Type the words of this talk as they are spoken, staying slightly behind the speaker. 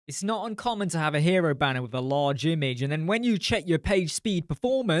It's not uncommon to have a hero banner with a large image, and then when you check your page speed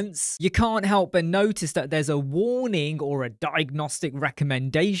performance, you can't help but notice that there's a warning or a diagnostic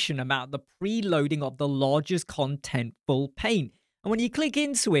recommendation about the preloading of the largest contentful paint. And when you click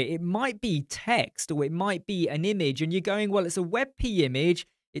into it, it might be text or it might be an image, and you're going, well, it's a WebP image,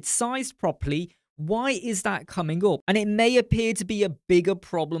 it's sized properly. Why is that coming up? And it may appear to be a bigger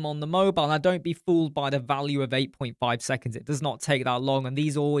problem on the mobile. Now, don't be fooled by the value of 8.5 seconds. It does not take that long, and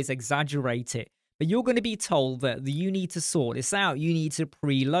these always exaggerate it. But you're going to be told that you need to sort this out. You need to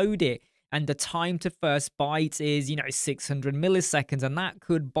preload it. And the time to first byte is, 600 milliseconds, and that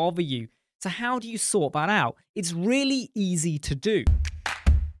could bother you. So how do you sort that out? It's really easy to do.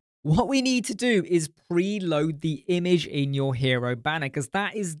 What we need to do is preload the image in your hero banner, because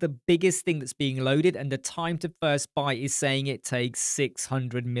that is the biggest thing that's being loaded, and the time to first byte is saying it takes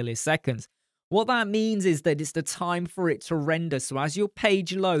 600 milliseconds. What that means is that it's the time for it to render. So as your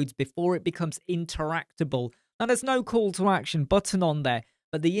page loads, before it becomes interactable, now there's no call to action button on there,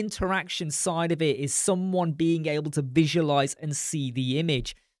 but the interaction side of it is someone being able to visualize and see the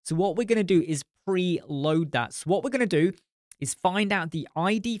image. So what we're going to do is preload that. So what we're going to do is find out the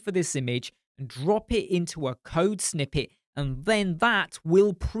ID for this image and drop it into a code snippet, and then that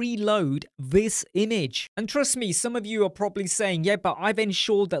will preload this image. And trust me, some of you are probably saying, yeah, but I've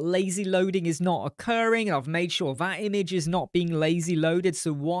ensured that lazy loading is not occurring, and I've made sure that image is not being lazy loaded,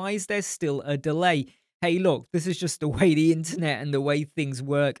 so why is there still a delay? Hey, look, this is just the way the internet and the way things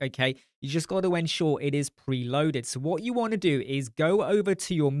work, okay? You just got to ensure it is preloaded. So what you want to do is go over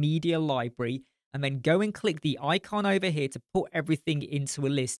to your media library, and then go and click the icon over here to put everything into a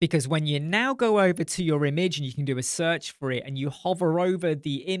list. Because when you now go over to your image and you can do a search for it and you hover over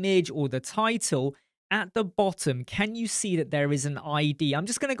the image or the title, at the bottom, can you see that there is an ID? I'm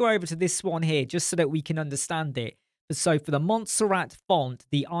just going to go over to this one here just so that we can understand it. So for the Montserrat font,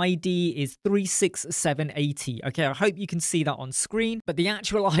 the ID is 36780. Okay, I hope you can see that on screen, but the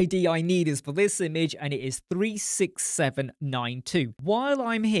actual ID I need is for this image, and it is 36792. While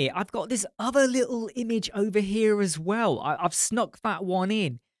I'm here, I've got this other little image over here as well. I've snuck that one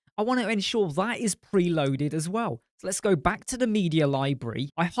in. I want to ensure that is preloaded as well. So let's go back to the media library.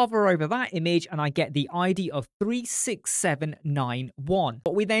 I hover over that image and I get the ID of 36791.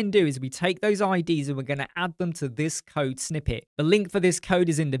 What we then do is we take those IDs and we're going to add them to this code snippet. The link for this code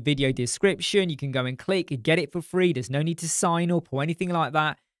is in the video description. You can go and click and get it for free. There's no need to sign up or anything like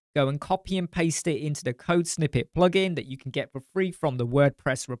that. Go and copy and paste it into the code snippet plugin that you can get for free from the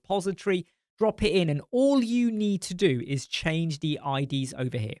WordPress repository. Drop it in, and all you need to do is change the IDs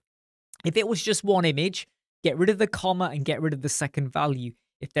over here. If it was just one image, get rid of the comma and get rid of the second value.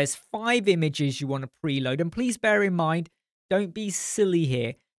 If there's 5 images you want to preload, and please bear in mind, don't be silly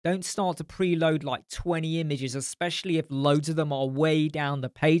here. Don't start to preload like 20 images, especially if loads of them are way down the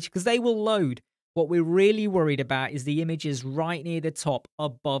page, because they will load. What we're really worried about is the images right near the top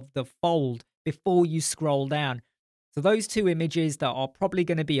above the fold before you scroll down. So those 2 images that are probably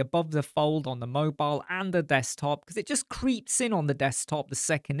going to be above the fold on the mobile and the desktop, because it just creeps in on the desktop, the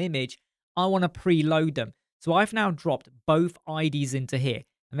second image, I want to preload them. So I've now dropped both IDs into here.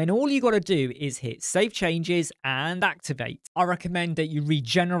 And then all you got to do is hit Save Changes and Activate. I recommend that you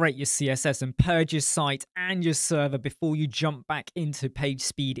regenerate your CSS and purge your site and your server before you jump back into page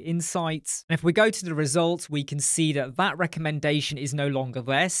speed insights. And if we go to the results, we can see that that recommendation is no longer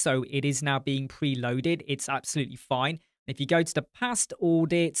there. So it is now being preloaded. It's absolutely fine. If you go to the past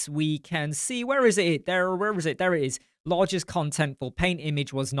audits, we can see, where is it? Where is it? There it is. Largest contentful paint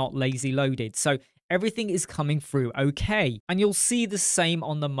image was not lazy loaded. So everything is coming through okay. And you'll see the same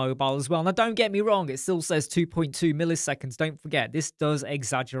on the mobile as well. Now, don't get me wrong, it still says 2.2 milliseconds. Don't forget, this does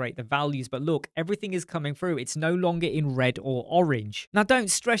exaggerate the values. But look, everything is coming through. It's no longer in red or orange. Now,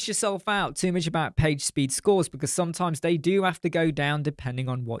 don't stress yourself out too much about page speed scores, because sometimes they do have to go down depending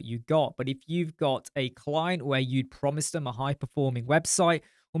on what you got. But if you've got a client where you'd promised them a high-performing website,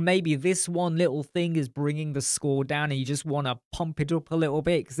 or maybe this one little thing is bringing the score down and you just want to pump it up a little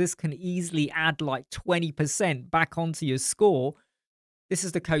bit, because this can easily add like 20% back onto your score. This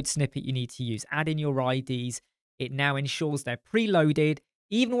is the code snippet you need to use. Add in your IDs. It now ensures they're preloaded.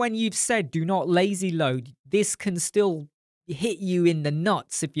 Even when you've said do not lazy load, this can still hit you in the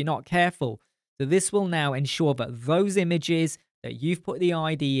nuts if you're not careful. So this will now ensure that those images that you've put the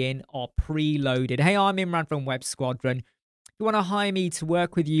ID in are preloaded. Hey, I'm Imran from Web Squadron. If you want to hire me to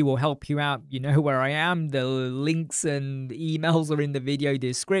work with you or help you out, you know where I am. The links and emails are in the video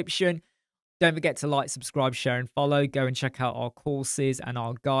description. Don't forget to like, subscribe, share, and follow. Go and check out our courses and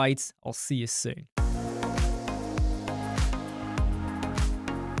our guides. I'll see you soon.